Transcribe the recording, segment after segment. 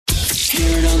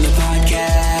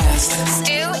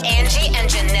Angie and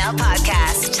Janelle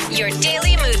podcast. Your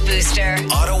daily mood booster.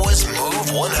 Ottawa's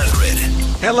Move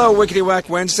 100. Hello, Wickety Whack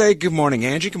Wednesday. Good morning,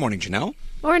 Angie. Good morning, Janelle.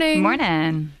 Morning.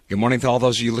 Morning. Good morning to all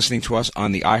those of you listening to us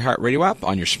on the iHeartRadio app,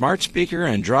 on your smart speaker,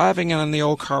 and driving on the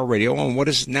old car radio on what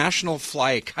is National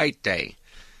Fly a Kite Day.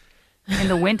 In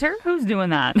the winter? Who's doing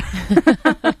that?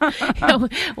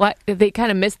 What? They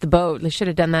kind of missed the boat. They should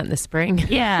have done that in the spring.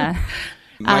 Yeah.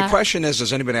 My question is,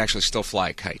 does anybody actually still fly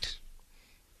a kite?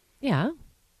 Yeah.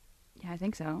 Yeah, I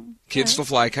think so. Kids still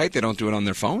fly a kite? They don't do it on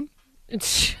their phone?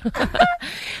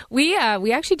 We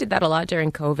actually did that a lot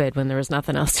during COVID when there was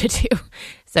nothing else to do.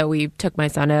 So we took my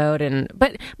son out,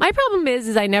 but my problem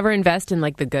is I never invest in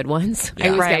like the good ones. Yeah. I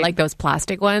always Right. get like those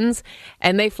plastic ones,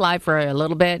 and they fly for a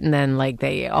little bit, and then like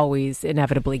they always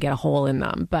inevitably get a hole in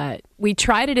them. But we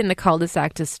tried it in the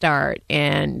cul-de-sac to start,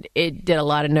 and it did a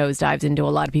lot of nosedives into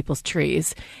a lot of people's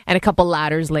trees. And a couple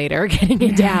ladders later, getting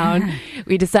it down,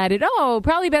 we decided,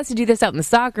 probably best to do this out in the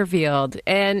soccer field.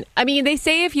 And I mean, they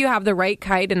say if you have the right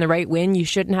kite and the right wind, you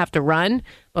shouldn't have to run.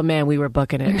 But man, we were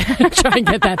booking it, try and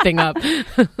get that thing up.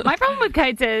 My problem with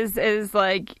kites is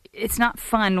like, it's not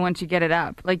fun once you get it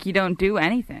up. Like, you don't do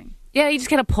anything. Yeah, you just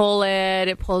kind of pull it.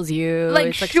 It pulls you. Like,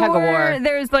 it's like sure, tug of war.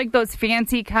 there's like those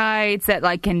fancy kites that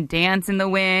like can dance in the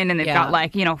wind, and they've Yeah. got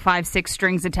like 5-6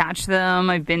 strings attached to them.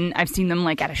 I've seen them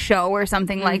like at a show or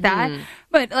something like that.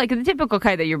 But like the typical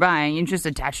kite that you're buying, you just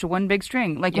attach to one big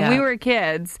string. Like when Yeah. we were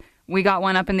kids, we got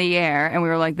one up in the air and we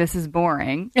were like, this is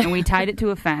boring. And we tied it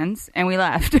to a fence and we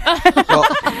left. Well,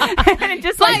 And it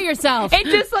just Fly like yourself. it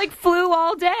just like flew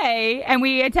all day, and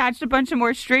we attached a bunch of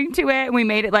more string to it, and we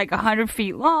made it like 100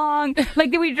 feet long.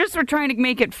 Like we just were trying to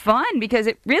make it fun, because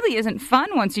it really isn't fun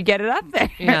once you get it up there.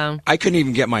 Yeah. I couldn't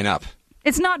even get mine up.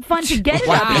 It's not fun to get it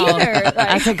Wow. up either. Like,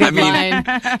 That's a good line.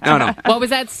 No. What was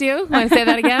that, Stu? Want to say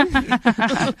that again?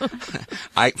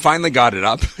 I finally got it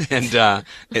up, and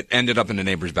it ended up in the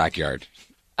neighbor's backyard.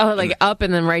 Oh, like up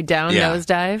and then right down, Yeah.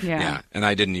 nosedive? Yeah. Yeah, and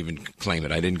I didn't even claim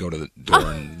it. I didn't go to the door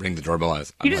and ring the doorbell. I'm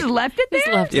you just like, left it there?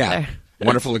 Just left it yeah, there.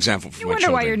 wonderful example for You my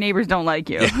wonder why your children. neighbors don't like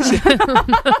you. When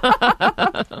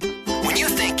you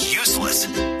think useless,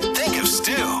 think of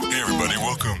Stu. Hey, everybody,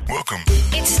 welcome.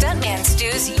 It's Stuntman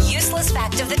Stu's useless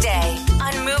fact of the day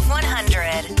on Move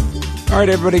 100. All right,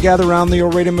 everybody, gather around the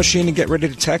old radio machine and get ready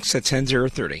to text at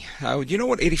 10030. You know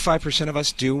what 85% of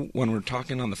us do when we're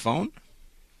talking on the phone?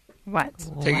 What?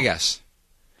 Take a guess.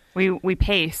 We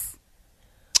pace.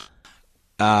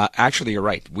 Actually, you're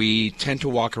right. We tend to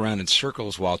walk around in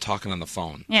circles while talking on the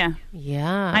phone. Yeah.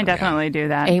 Yeah. I definitely do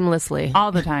that. Aimlessly.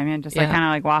 All the time. Yeah. Just like Yeah. kind of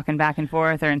like walking back and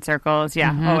forth or in circles.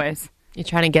 Yeah, always. You're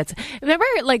trying to get... Remember,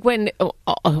 like when... well,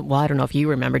 I don't know if you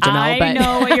remember, Janelle, but... I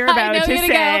know what you're I about know to you're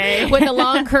gonna say. go with the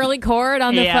long curly cord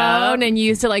on the Yeah. phone, and you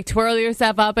used to like twirl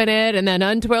yourself up in it and then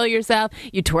untwirl yourself.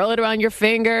 You twirl it around your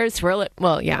fingers, twirl it...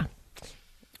 Well, yeah.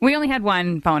 We only had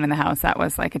one phone in the house that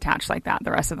was like attached like that.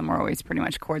 The rest of them were always pretty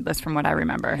much cordless from what I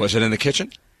remember. Was it in the kitchen?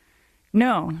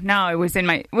 No, it was in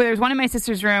my... Well, there was one in my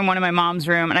sister's room, one in my mom's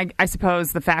room, and I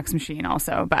suppose the fax machine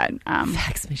also, but...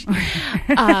 Fax machine.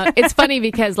 It's funny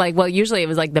because, like, well, usually it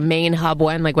was like the main hub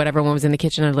one, like whatever one was in the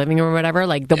kitchen or living room or whatever,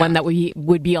 like the one that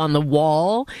would be on the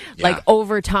wall. Yeah. Like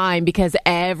over time, because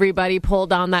everybody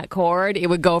pulled on that cord, it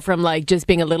would go from like just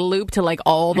being a little loop to like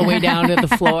all the way down to the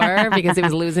floor because it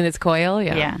was losing its coil.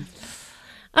 yeah.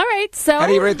 All right, so How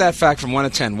do you rate that fact from 1 to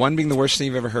 10? 1 being the worst thing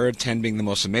you've ever heard, 10 being the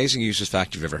most amazing useless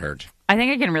fact you've ever heard. I think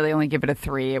I can really only give it a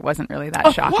 3. It wasn't really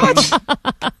that shocking. What?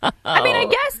 I mean, I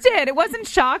guessed it. It wasn't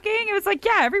shocking. It was like,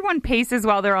 yeah, everyone paces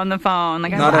while they're on the phone.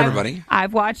 Like, Not everybody.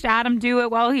 I've watched Adam do it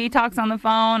while he talks on the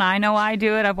phone. I know I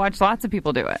do it. I've watched lots of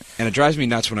people do it. And it drives me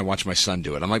nuts when I watch my son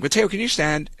do it. I'm like, Mateo, can you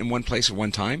stand in one place at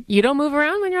one time? you don't move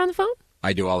around when you're on the phone?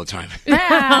 I do all the time.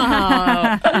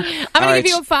 I'm going to right.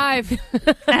 give you a 5.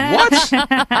 What? All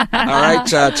right,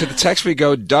 to the text we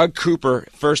go. Doug Cooper,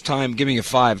 first time, giving you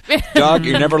 5. Doug,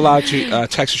 you're never allowed to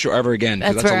text the show ever again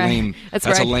because That's that's right. a lame. That's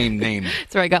That's a right. lame name.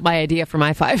 That's where I got my idea for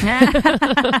my 5.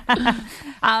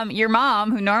 Your mom,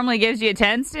 who normally gives you a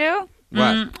 10, Stu,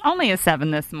 What? only a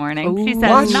 7 this morning. She Ooh. says,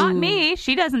 What? not me.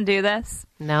 She doesn't do this.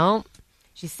 No.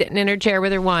 She's sitting in her chair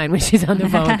with her wine when she's on the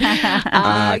phone.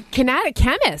 Kinetic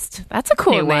Chemist. That's a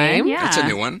cool New one, name. yeah. That's a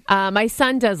new one. My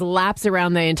son does laps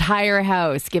around the entire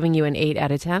house, giving you an 8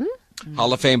 out of 10.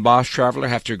 Hall of Fame Bosch Traveler,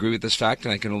 have to agree with this fact,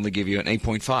 and I can only give you an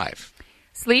 8.5.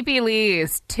 Sleepy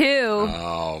Lee's 2.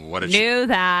 Oh, what a... Knew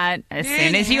that as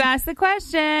soon as you asked the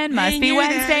question. Must be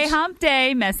Wednesday hump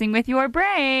day, messing with your We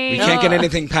brain. can't get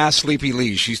anything past Sleepy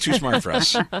Lee. She's too smart for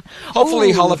us.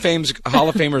 Hopefully, Hall of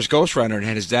Famer's Ghost Runner and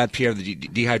his dad, Pierre, the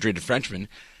dehydrated Frenchman.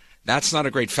 That's not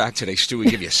a great fact today, Stu. We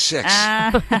give you 6.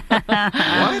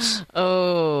 What?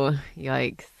 Oh,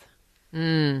 yikes.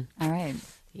 All right.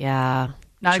 Yeah.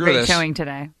 Not Screw a great this. showing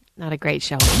today. Not a great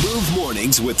show. Move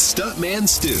mornings with Stuntman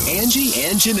Stu, Angie,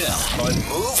 and Janelle on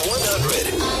Move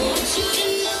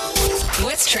 100.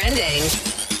 What's trending?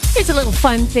 Here's a little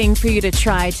fun thing for you to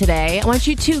try today. I want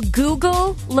you to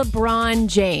Google LeBron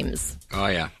James Oh,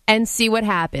 yeah. and see what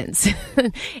happens.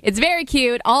 It's very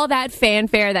cute. All that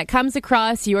fanfare that comes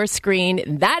across your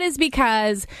screen, that is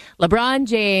because LeBron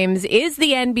James is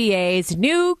the NBA's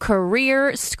new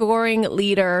career scoring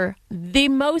leader, the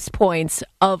most points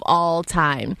of all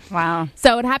time. Wow.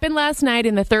 So it happened last night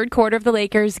in the third quarter of the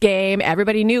Lakers game.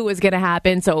 Everybody knew it was going to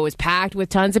happen, so it was packed with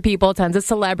tons of people, tons of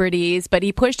celebrities. But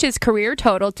he pushed his career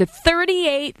total to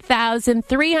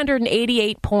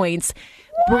 38,388 points,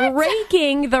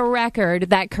 breaking the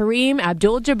record that Kareem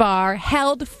Abdul-Jabbar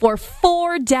held for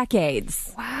 4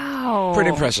 decades. Wow. Pretty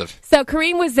impressive. So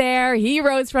Kareem was there. He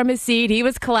rose from his seat. He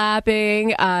was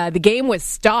clapping. The game was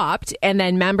stopped, and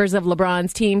then members of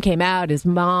LeBron's team came out. His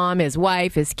mom, his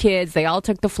wife, his kids, they all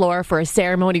took the floor for a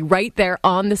ceremony right there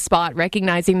on the spot,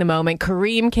 recognizing the moment.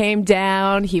 Kareem came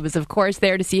down. He was, of course,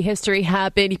 there to see history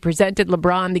happen. He presented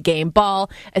LeBron the game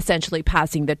ball, essentially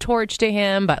passing the torch to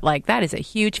him. But, that is a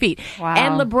huge feat. Wow.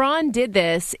 And LeBron did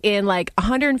this in,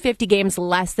 150 games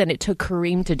less than it took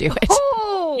Kareem to do it.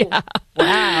 Oh,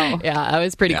 wow. Yeah, that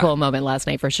was a pretty cool moment last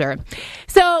night for sure.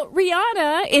 So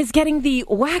Rihanna is getting the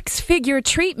wax figure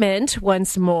treatment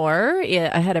once more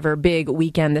ahead of her big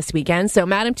weekend this weekend. So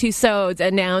Madame Tussauds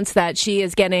announced that she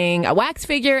is getting a wax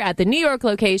figure at the New York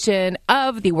location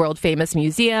of the world famous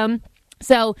museum.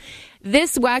 So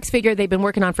this wax figure they've been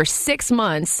working on for 6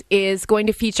 months is going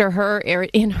to feature her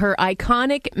in her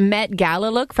iconic Met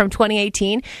Gala look from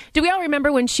 2018. Do we all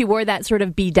remember when she wore that sort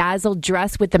of bedazzled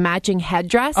dress with the matching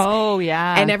headdress? Oh,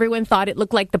 yeah. And everyone thought it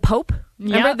looked like the Pope.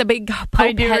 Remember Yep. the big Pope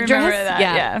I do headdress? remember that,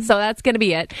 yeah. So that's going to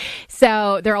be it.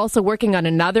 So they're also working on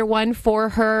another one for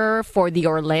her for the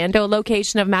Orlando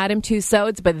location of Madame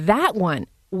Tussauds, but that one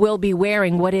will be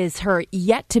wearing what is her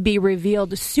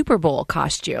yet-to-be-revealed Super Bowl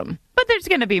costume. But there's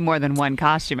going to be more than one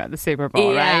costume at the Super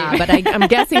Bowl, Yeah, right? but I'm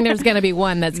guessing there's going to be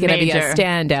one that's going to be a Major.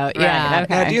 standout. Yeah. Right,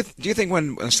 okay. Now, do you think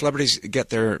when celebrities get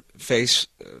their face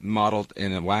modeled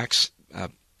in a wax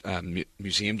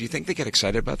museum, do you think they get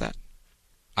excited about that?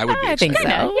 I would be I think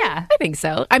excited. so. Yeah. I think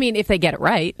so. I mean, if they get it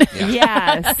right.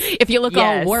 Yes. If you look all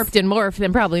Yes. warped and morphed,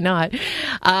 then probably not.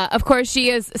 Of course, she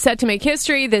is set to make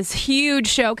history. This huge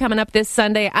show coming up this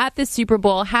Sunday at the Super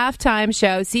Bowl halftime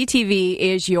show. CTV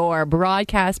is your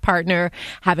broadcast partner,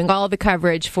 having all the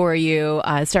coverage for you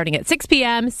starting at 6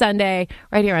 p.m. Sunday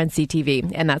right here on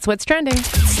CTV. And that's what's trending.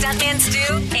 Stuntman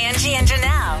Stu, Angie, and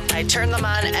Janelle. I turn them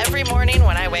on every morning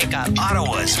when I wake up.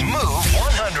 Ottawa's Move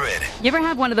 100. You ever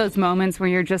have one of those moments where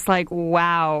you're just like,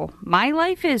 wow, my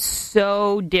life is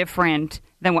so different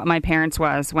than what my parents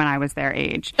was when I was their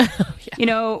age. You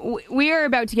know, we are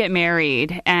about to get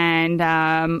married, and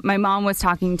my mom was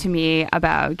talking to me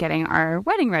about getting our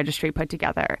wedding registry put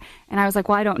together. And I was like,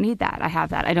 well, I don't need that. I have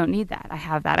that. I don't need that. I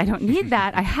have that. I don't need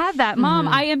that. I have that. Mom,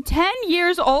 I am 10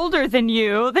 years older than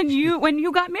you when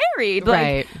you got married.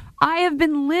 Right. I have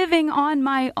been living on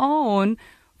my own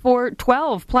for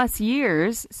 12 plus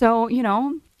years. So,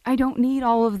 I don't need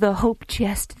all of the hope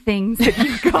chest things that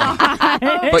you've got.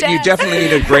 But you definitely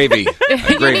need a gravy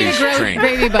train.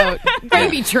 Gravy boat.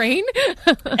 Gravy train?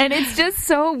 And it's just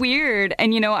so weird.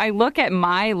 And, I look at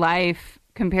my life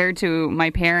compared to my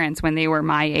parents when they were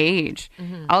my age.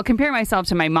 I'll compare myself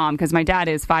to my mom because my dad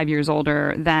is 5 years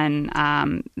older than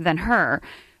her.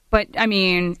 But, I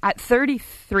mean, at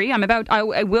 33,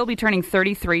 I will be turning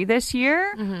 33 this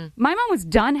year. My mom was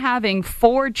done having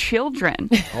 4 children.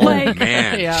 Oh,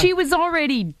 man. Yeah. She was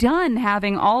already done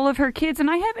having all of her kids,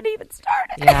 and I haven't even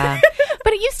started. Yeah.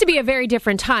 But it used to be a very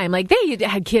different time. They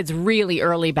had kids really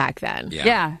early back then.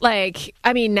 Yeah.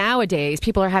 Yeah. Nowadays,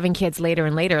 people are having kids later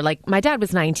and later. My dad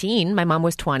was 19. My mom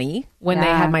was 20 when they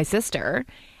Yeah. had my sister.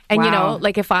 And, Wow.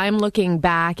 if I'm looking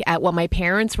back at what my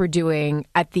parents were doing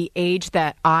at the age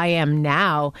that I am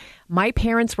now, my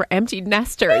parents were empty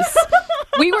nesters.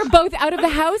 We were both out of the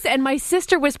house, and my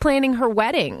sister was planning her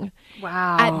wedding.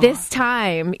 Wow. At this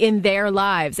time in their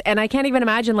lives. And I can't even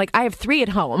imagine, I have 3 at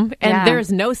home, and Yeah.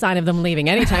 there's no sign of them leaving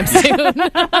anytime soon.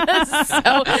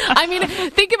 So,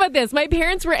 think about this. My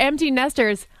parents were empty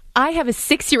nesters. I have a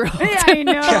 6-year-old. I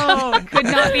know. Could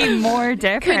not be more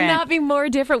different. Could not be more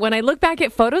different. When I look back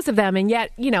at photos of them, and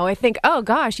yet, I think, oh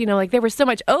gosh, like they were so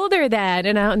much older then.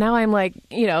 And now I'm like,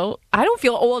 I don't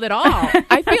feel old at all.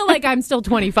 I feel like I'm still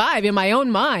 25 in my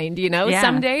own mind, Yeah.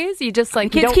 Some days you just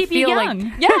like, Kids you don't keep feel you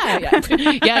young.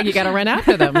 like, yeah, you got to run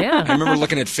after them. Yeah. I remember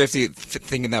looking at 50,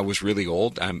 thinking that was really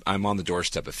old. I'm on the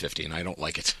doorstep of 50, and I don't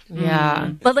like it.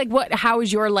 Yeah. But like, how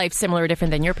is your life similar or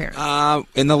different than your parents?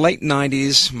 In the late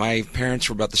 90s, my parents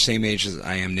were about the same age as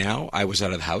I am now. I was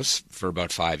out of the house for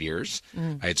about 5 years.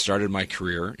 I had started my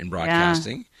career in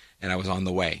broadcasting, and I was on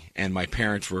the way. And my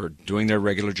parents were doing their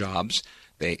regular jobs.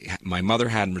 My mother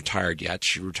hadn't retired yet.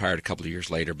 She retired a couple of years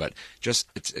later, but just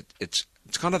it's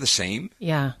kind of the same.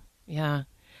 Yeah.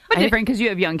 But different because you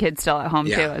have young kids still at home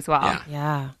too as well.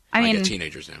 Yeah. I mean, get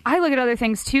teenagers now. I look at other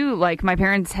things too. Like my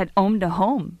parents had owned a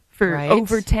home for Right.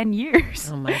 over 10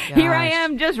 years. Oh my gosh. Here I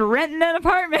am just renting an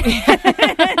apartment.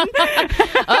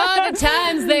 Oh, the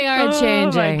times they are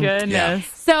changing. Oh my goodness. Yeah.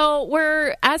 So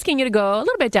we're asking you to go a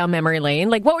little bit down memory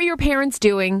lane. Like, what were your parents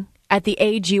doing at the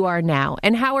age you are now?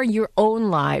 And how are your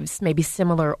own lives maybe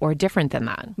similar or different than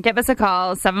that? Give us a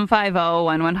call,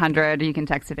 750-1100. You can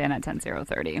text it in at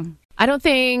 10030. I don't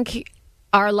think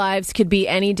our lives could be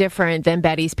any different than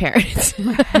Betty's parents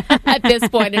at this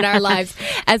point in our lives,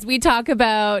 as we talk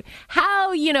about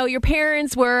how, your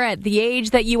parents were at the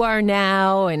age that you are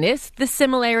now, and if the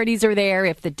similarities are there,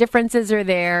 if the differences are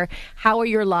there, how are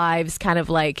your lives kind of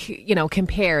like,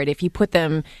 compared if you put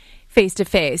them face to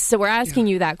face. So we're asking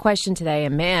you that question today,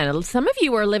 and man, some of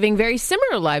you are living very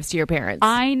similar lives to your parents.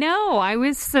 I know. I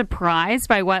was surprised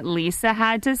by what Lisa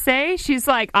had to say. She's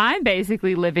like, I'm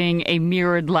basically living a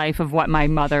mirrored life of what my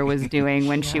mother was doing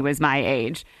when she was my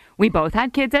age. We both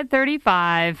had kids at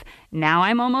 35. Now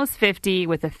I'm almost 50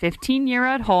 with a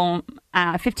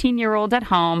 15-year-old at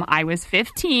home. I was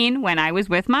 15 when I was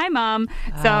with my mom.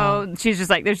 So she's just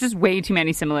like, there's just way too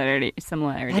many similarities.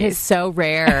 That is so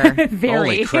rare.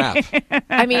 Very. Holy crap.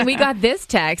 I mean, we got this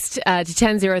text to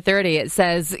 10030. It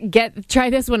says,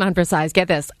 try this one on for size. Get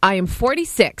this. I am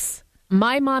 46.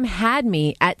 My mom had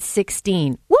me at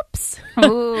 16. Whoops.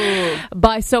 Ooh.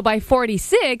 By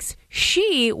 46,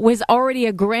 she was already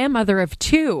a grandmother of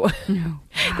 2.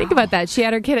 Think about that. She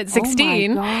had her kid at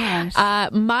 16. Oh my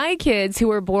gosh. My kids, who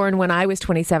were born when I was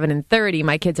 27 and 30,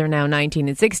 my kids are now 19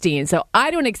 and 16. So I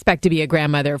don't expect to be a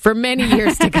grandmother for many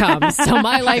years to come. So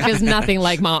my life is nothing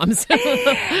like mom's.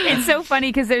 It's so funny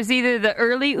because there's either the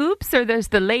early oops or there's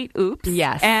the late oops.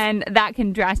 Yes. And that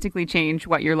can drastically change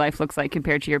what your life looks like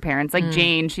compared to your parents. Like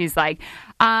Jane, she's like,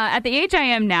 at the age I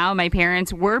am now, my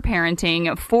parents were parenting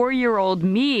 4-year-old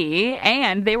me,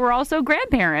 and they were also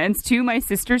grandparents to my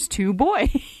sister's 2 boys.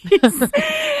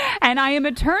 And I am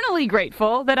eternally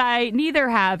grateful that I neither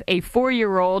have a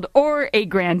 4-year-old or a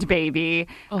grandbaby.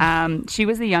 Oh. She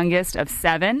was the youngest of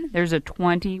 7. There's a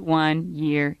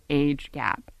 21-year age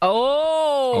gap.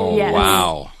 Oh, yes.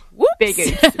 Wow. Whoops. Big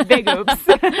oops. Big oops.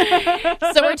 So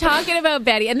we're talking about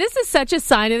Betty, and this is such a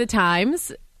sign of the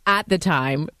times at the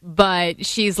time, but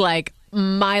she's like,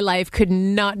 my life could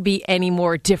not be any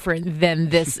more different than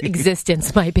this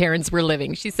existence my parents were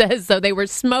living. She says, so they were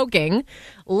smoking,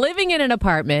 living in an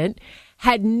apartment,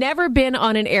 had never been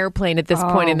on an airplane at this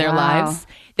point in their lives.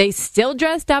 They still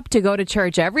dressed up to go to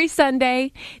church every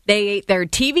Sunday. They ate their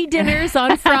TV dinners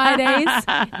on Fridays.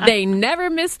 They never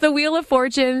missed the Wheel of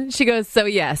Fortune. She goes, so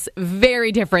yes,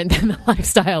 very different than the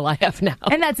lifestyle I have now.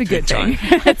 And that's a good thing.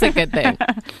 That's a good thing.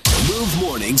 Move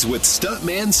Mornings with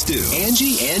Stuntman Stu,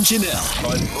 Angie, and Janelle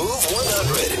on Move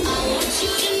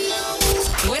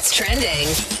 100. What's trending?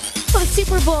 Well, the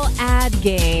Super Bowl ad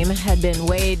game had been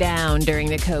way down during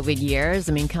the COVID years.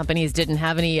 I mean, companies didn't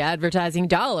have any advertising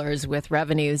dollars with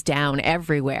revenues down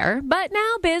everywhere. But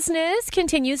now business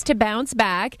continues to bounce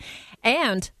back.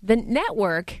 And the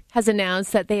network has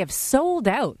announced that they have sold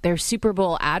out their Super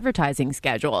Bowl advertising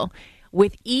schedule,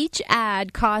 with each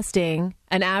ad costing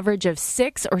an average of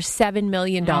 $6 or $7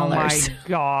 million. Oh my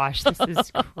gosh, this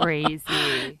is crazy.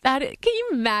 Can you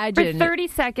imagine? For 30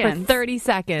 seconds. For 30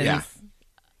 seconds. Yeah.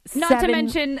 Not to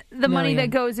mention the money that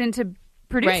goes into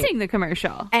producing the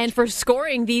commercial. And for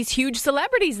scoring these huge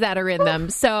celebrities that are in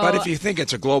them. So, But if you think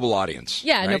it's a global audience.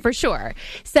 Yeah, right? no, for sure.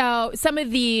 So some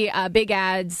of the big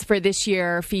ads for this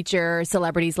year feature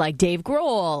celebrities like Dave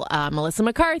Grohl, Melissa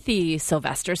McCarthy,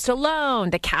 Sylvester Stallone,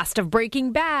 the cast of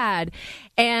Breaking Bad.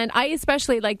 And I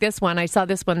especially like this one. I saw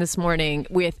this one this morning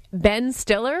with Ben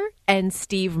Stiller and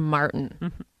Steve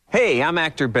Martin. Hey, I'm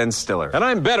actor Ben Stiller. And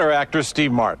I'm better actor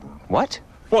Steve Martin. What?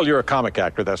 Well, you're a comic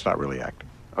actor. That's not really acting.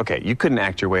 Okay, you couldn't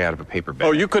act your way out of a paper bag.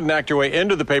 Oh, you couldn't act your way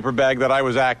into the paper bag that I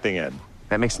was acting in.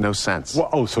 That makes no sense.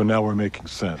 Well, so now we're making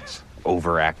sense.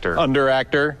 Overactor.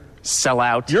 Underactor.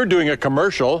 Sellout. You're doing a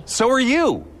commercial. So are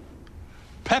you.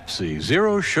 Pepsi,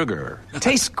 zero sugar.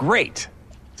 Tastes great.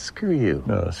 Screw you.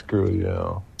 No, screw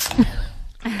you.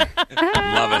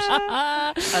 Love it.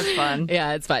 That's fun.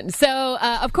 Yeah, it's fun. So,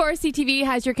 of course, CTV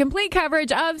has your complete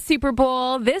coverage of Super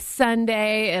Bowl this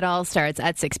Sunday. It all starts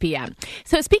at 6 p.m.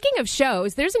 So, speaking of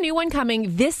shows, there's a new one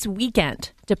coming this weekend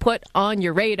to put on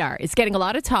your radar. It's getting a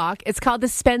lot of talk. It's called The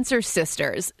Spencer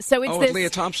Sisters. So it's with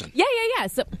Leah Thompson. Yeah.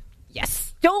 So, yes.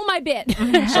 Stole my bit.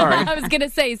 Sorry. I was going to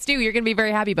say, Stu, you're going to be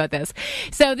very happy about this.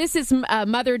 So this is a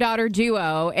mother-daughter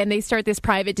duo, and they start this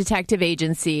private detective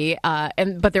agency,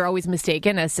 but they're always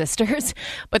mistaken as sisters.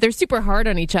 But they're super hard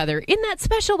on each other in that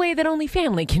special way that only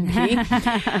family can be.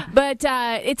 But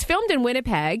it's filmed in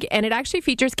Winnipeg, and it actually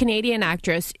features Canadian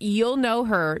actress, you'll know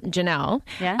her, Janelle,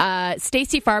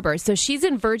 Stacey Farber. So she's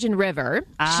in Virgin River.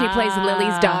 She plays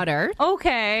Lily's daughter.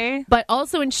 Okay. But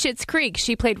also in Schitt's Creek,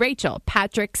 she played Rachel,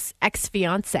 Patrick's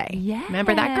ex-fiancée. Yeah.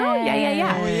 Remember that girl?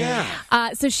 Yeah. Oh,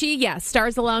 yeah. So she,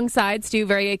 stars alongside Stu.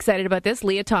 Very excited about this.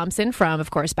 Leah Thompson from,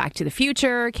 of course, Back to the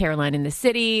Future, Caroline in the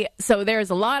City. So there's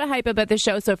a lot of hype about this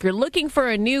show. So if you're looking for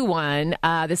a new one,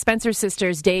 The Spencer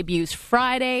Sisters debuts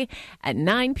Friday at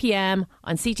 9 p.m.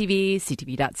 on CTV,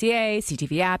 CTV.ca,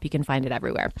 CTV app. You can find it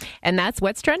everywhere. And that's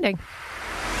what's trending.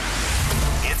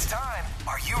 It's time.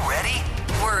 Are you ready?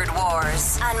 Word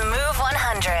Wars on Move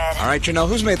 100. All right, Janelle,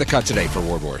 who's made the cut today for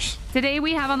Word Wars? Today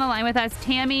we have on the line with us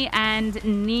Tammy and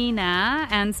Nina.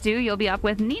 And Stu, you'll be up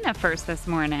with Nina first this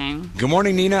morning. Good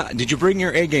morning, Nina. Did you bring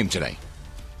your A game today?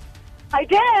 I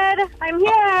did. I'm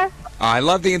here. I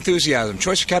love the enthusiasm.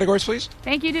 Choice of categories, please.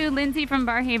 Thank you to Lindsay from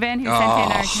Barhaven who sent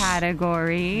in our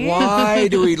category. Why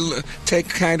do we take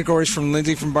categories from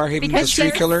Lindsay from Barhaven, Because the street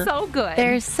they're killer? so good.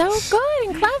 They're so good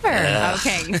and clever.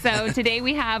 Okay, so today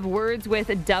we have words with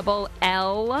a double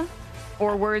L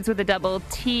or words with a double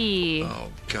T. Oh,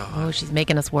 God. Oh, she's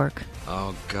making us work.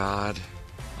 Oh, God.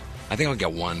 I think I'll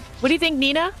get one. What do you think,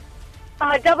 Nina?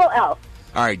 Double L.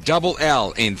 All right, double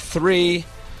L in 3,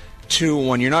 2,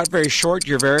 1. You're not very short.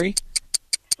 You're very...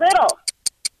 Little.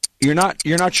 You're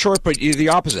not short, but you're the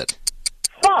opposite.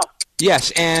 Small.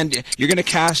 Yes, and you're going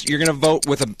to vote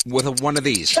with a one of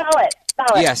these. Ballot.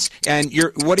 Yes, and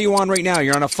what are you on right now?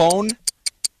 You're on a phone?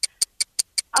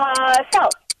 Cell.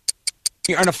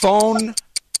 You're on a phone?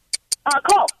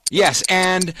 Call. Yes,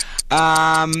 and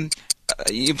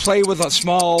you play with a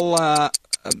small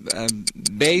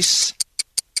base?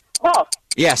 Ball.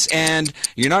 Yes, and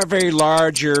you're not very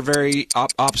large. You're very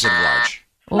opposite of large.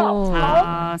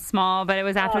 Small, but it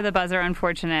was after the buzzer,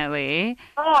 unfortunately. You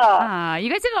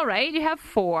guys did all right. You have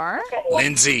 4.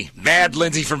 Lindsay. Bad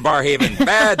Lindsay from Barhaven.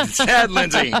 Sad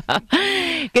Lindsay.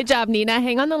 Good job, Nina.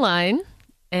 Hang on the line.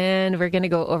 And we're going to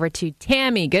go over to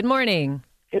Tammy. Good morning.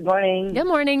 Good morning. Good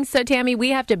morning. So, Tammy, we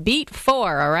have to beat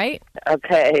 4, all right?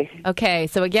 Okay. Okay,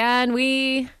 so again,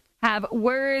 we have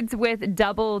words with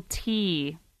double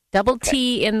T. Double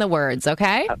T in the words,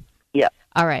 okay? Yep.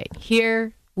 All right,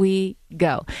 here we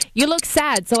go. You look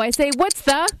sad, so I say, what's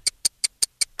the?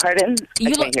 Pardon?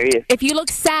 I can't hear you. If you look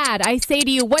sad, I say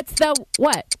to you, what's the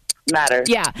what? Matter.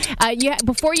 Yeah.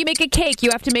 Before you make a cake, you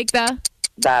have to make the?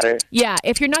 Batter. Yeah.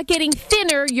 If you're not getting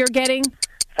thinner, you're getting?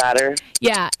 Fatter.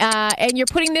 Yeah. And you're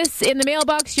putting this in the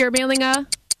mailbox, you're mailing a?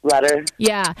 Letter.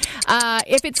 Yeah.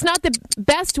 If it's not the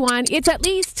best one, it's at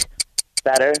least?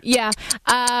 Better. Yeah.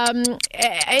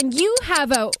 And you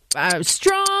have a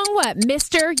strong what,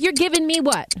 mister? You're giving me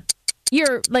what?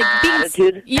 You're like being...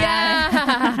 Attitude.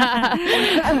 Yeah.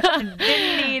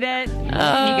 Didn't need it. You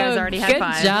guys already had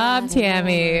fun. Good job,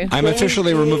 Tammy. I'm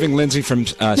officially removing Lindsay from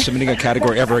submitting a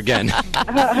category ever again.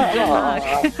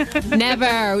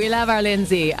 Never. We love our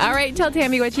Lindsay. All right, tell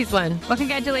Tammy what she's won. Well,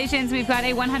 congratulations. We've got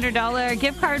a $100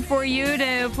 gift card for you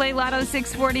to play Lotto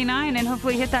 649 and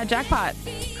hopefully hit that jackpot.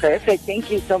 Perfect.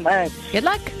 Thank you so much. Good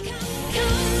luck.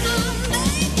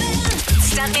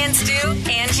 Stuntman Stu,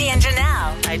 Angie, and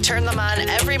Janelle. I turn them on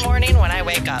every morning when I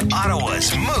wake up.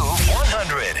 Ottawa's Move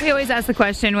 100. We always ask the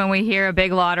question when we hear a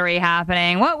big lottery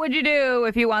happening, what would you do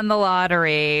if you won the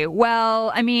lottery?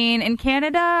 Well, I mean, in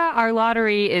Canada, our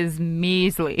lottery is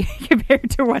measly compared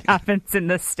to what happens in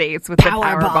the States with the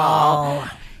Powerball.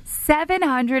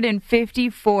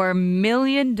 $754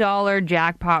 million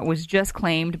jackpot was just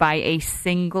claimed by a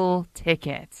single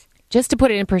ticket. Just to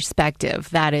put it in perspective,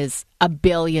 that is $1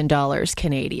 billion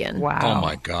Canadian. Wow. Oh,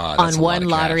 my God. On That's a one lot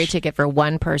of lottery cash. ticket for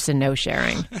one person, no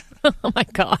sharing. Oh, my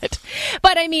God.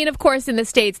 But, I mean, of course, in the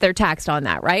States, they're taxed on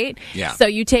that, right? Yeah. So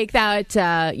you take that,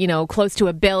 close to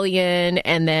 $1 billion,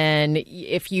 and then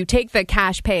if you take the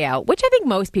cash payout, which I think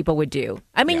most people would do.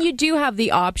 I mean, Yeah. you do have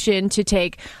the option to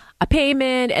take a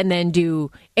payment and then do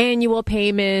annual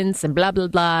payments and blah, blah,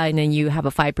 blah. And then you have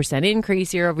a 5%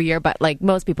 increase year over year. But like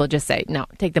most people just say, no,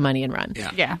 take the money and run.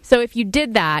 Yeah. So if you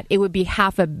did that, it would be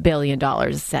 $500 million,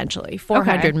 essentially,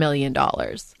 $400 million.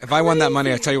 If I won that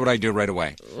money, I tell you what I'd do right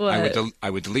away. What? I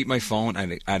would delete my phone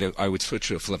and I would switch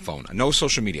to a flip phone. No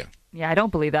social media. Yeah, I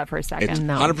don't believe that for a second. It's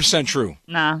No. 100% true.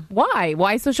 Nah. Why?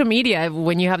 Why social media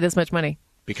when you have this much money?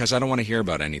 Because I don't want to hear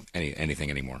about anything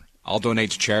anymore. I'll donate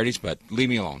to charities, but leave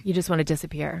me alone. You just want to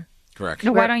disappear. Correct.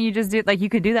 No, why don't you just do like you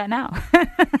could do that now?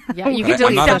 Yeah, you But can delete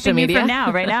I'm not- social Stopping you media. from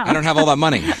now, right now. I don't have all that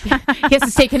money. He has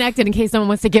to stay connected in case someone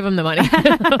wants to give him the money.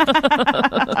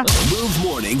 Move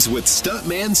mornings with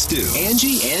Stuntman Stu,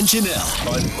 Angie, and Janelle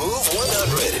on Move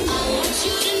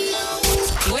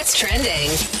 100. What's trending?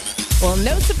 Well,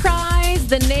 no surprise,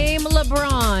 the name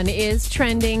LeBron is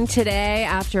trending today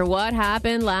after what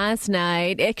happened last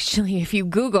night. Actually, if you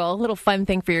Google, a little fun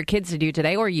thing for your kids to do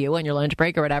today, or you on your lunch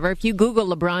break or whatever, if you Google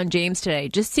LeBron James today,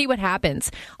 just see what happens.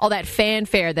 All that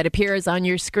fanfare that appears on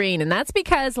your screen. And that's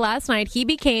because last night he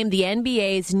became the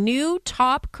NBA's new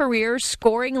top career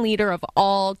scoring leader of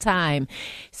all time.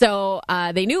 So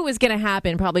they knew it was going to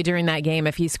happen probably during that game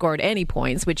if he scored any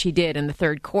points, which he did in the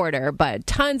third quarter. But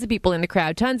tons of people in the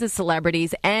crowd, tons of celebrities,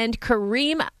 and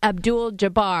Kareem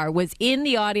Abdul-Jabbar was in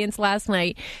the audience last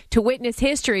night to witness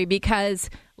history because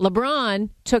LeBron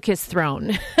took his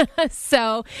throne.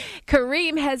 So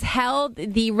Kareem has held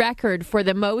the record for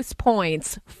the most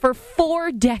points for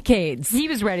 4 decades. He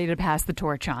was ready to pass the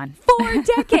torch on. 4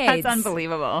 decades. That's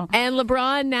unbelievable. And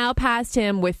LeBron now passed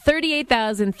him with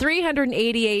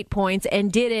 38,388 points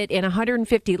and did it in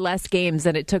 150 less games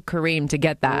than it took Kareem to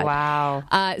get that. Wow.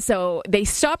 So they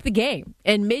stopped the game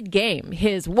in mid-game.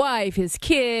 His wife, his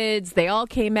kids, they all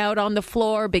came out on the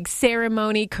floor. Big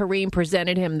ceremony. Kareem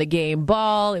presented him the game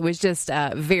ball. It was just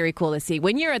very cool to see.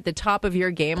 When you're at the top of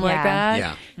your game like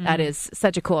that, that is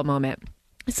such a cool moment.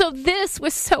 So this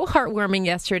was so heartwarming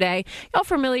yesterday. Y'all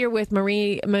familiar with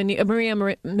Maria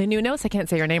Menounos? I can't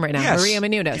say her name right now. Yes. Maria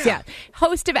Menounos, yeah.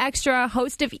 Host of Extra,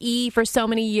 host of E! For so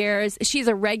many years. She's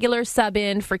a regular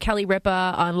sub-in for Kelly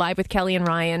Ripa on Live with Kelly and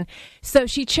Ryan. So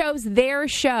she chose their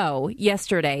show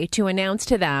yesterday to announce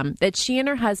to them that she and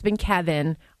her husband,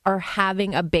 Kevin, are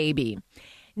having a baby.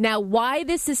 Now, why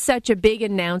this is such a big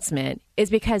announcement is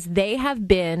because they have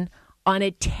been on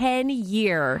a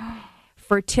 10-year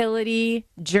fertility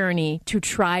journey to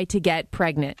try to get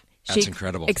pregnant. That's She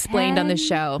incredible. explained on the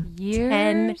show.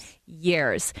 10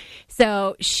 years.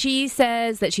 So she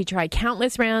says that she tried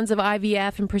countless rounds of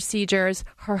IVF and procedures.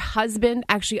 Her husband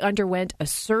actually underwent a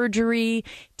surgery,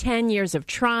 10 years of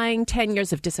trying, 10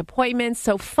 years of disappointments.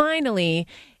 So finally,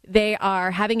 they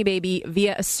are having a baby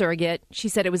via a surrogate. She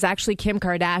said it was actually Kim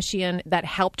Kardashian that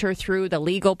helped her through the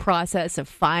legal process of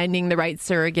finding the right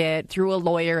surrogate through a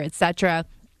lawyer, etc.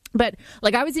 But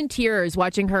like I was in tears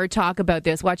watching her talk about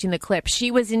this, watching the clip.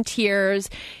 She was in tears.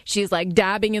 She's like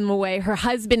dabbing him away. Her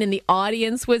husband in the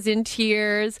audience was in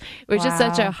tears. It was just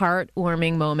such a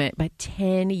heartwarming moment. But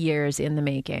 10 years in the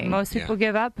making. Most people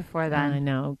give up before then. I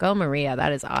know. Go Maria.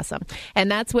 That is awesome. And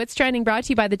that's what's trending, brought to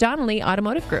you by the Donnelly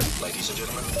Automotive Group. Ladies and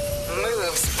gentlemen,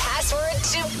 Move's password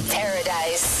to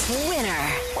paradise. Winner.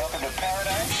 welcome to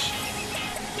paradise.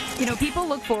 You know, people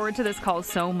look forward to this call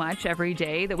so much every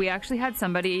day that we actually had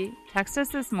somebody text us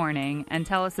this morning and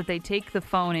tell us that they take the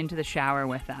phone into the shower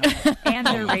with them and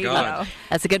their my radio. God.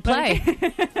 That's a good play.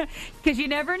 Because you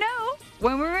never know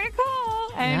when we're going to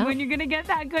call and Yeah. when you're going to get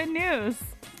that good news.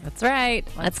 That's right.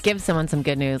 Let's give someone some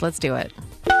good news. Let's do it.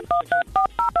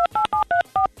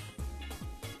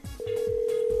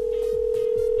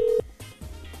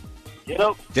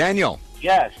 Yep. Daniel,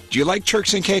 Yes, do you like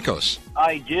Turks and Caicos?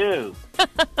 I do.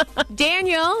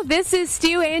 Daniel, this is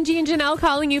Stu, Angie, and Janelle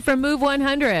calling you from Move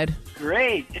 100.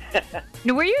 Great.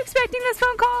 Now, were you expecting this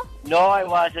phone call? No, I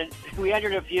wasn't. We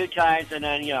entered a few times, and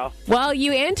then, Well,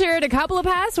 you entered a couple of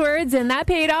passwords, and that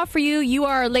paid off for you. You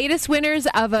are our latest winners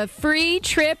of a free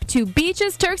trip to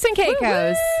Beaches, Turks and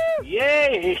Caicos.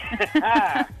 yay.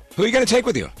 Who are you going to take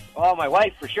with you? Oh, my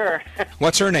wife, for sure.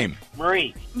 What's her name?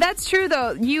 Marie. That's true,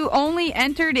 though. You only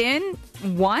entered in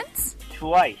once?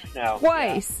 Twice now.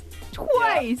 Twice.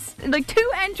 Twice. Like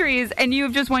 2 entries, and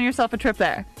you've just won yourself a trip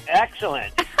there. Yeah.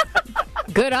 Excellent.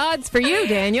 Good odds for you,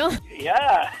 Daniel.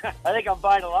 Yeah. I think I'm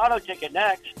buying a lotto ticket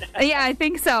next. Yeah, I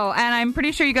think so. And I'm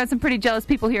pretty sure you got some pretty jealous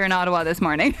people here in Ottawa this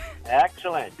morning.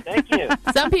 Excellent. Thank you.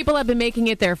 Some people have been making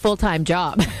it their full-time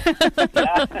job.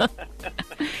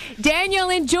 Daniel,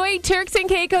 enjoy Turks and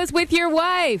Caicos with your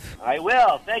wife. I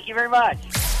will. Thank you very much.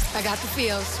 I got the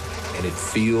feels. And it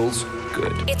feels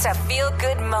good. It's a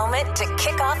feel-good moment to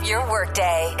kick off your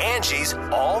workday. Angie's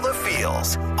All the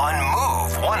Feels on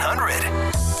Move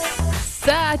 100.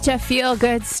 Such a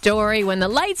feel-good story when the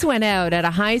lights went out at a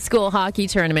high school hockey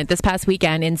tournament this past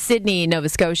weekend in Sydney, Nova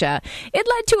Scotia. It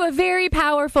led to a very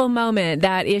powerful moment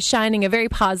that is shining a very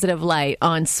positive light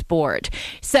on sport.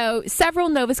 So, several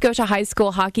Nova Scotia high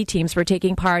school hockey teams were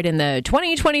taking part in the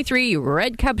 2023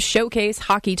 Red Cup Showcase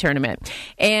Hockey Tournament.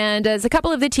 And as a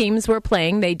couple of the teams were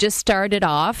playing, they just started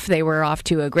off. They were off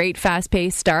to a great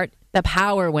fast-paced start. The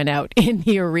power went out in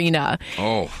the arena.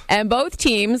 Oh. And both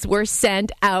teams were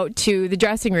sent out to the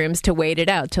dressing rooms to wait it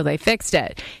out till they fixed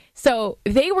it. So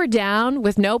they were down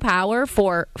with no power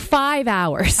for 5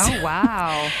 hours. Oh,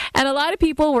 wow. And a lot of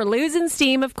people were losing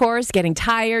steam, of course, getting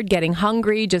tired, getting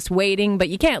hungry, just waiting. But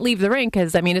you can't leave the rink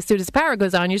because, as soon as the power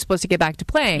goes on, you're supposed to get back to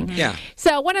playing. Yeah.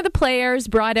 So one of the players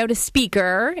brought out a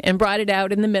speaker and brought it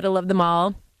out in the middle of them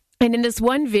all. And in this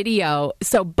one video,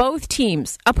 so both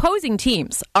teams, opposing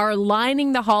teams, are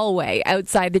lining the hallway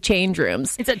outside the change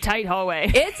rooms. It's a tight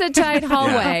hallway. It's a tight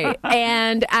hallway.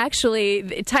 And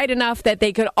actually tight enough that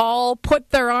they could all put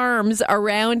their arms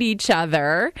around each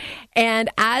other.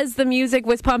 And as the music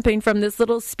was pumping from this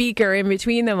little speaker in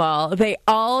between them all, they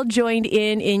all joined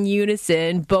in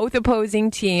unison, both opposing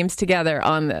teams together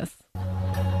on this.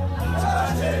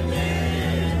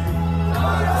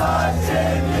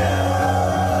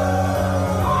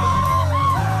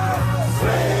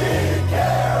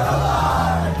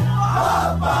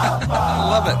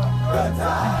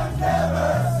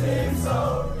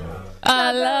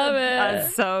 I love it.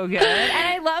 That's so good. And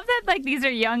I love that, these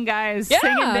are young guys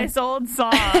singing this old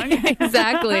song.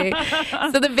 Exactly.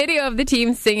 So the video of the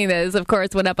team singing this, of course,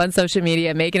 went up on social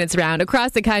media, making its round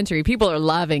across the country. People are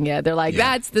loving it. They're like,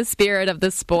 that's the spirit of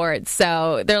the sport.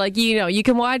 So they're like, you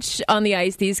can watch on the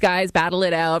ice these guys battle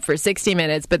it out for 60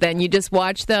 minutes, but then you just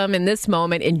watch them in this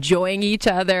moment, enjoying each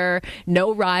other,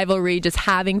 no rivalry, just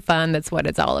having fun. That's what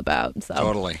it's all about. So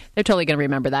Totally. They're totally going to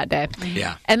remember that day.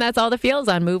 Yeah. And that's all the feels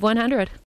on Move 100.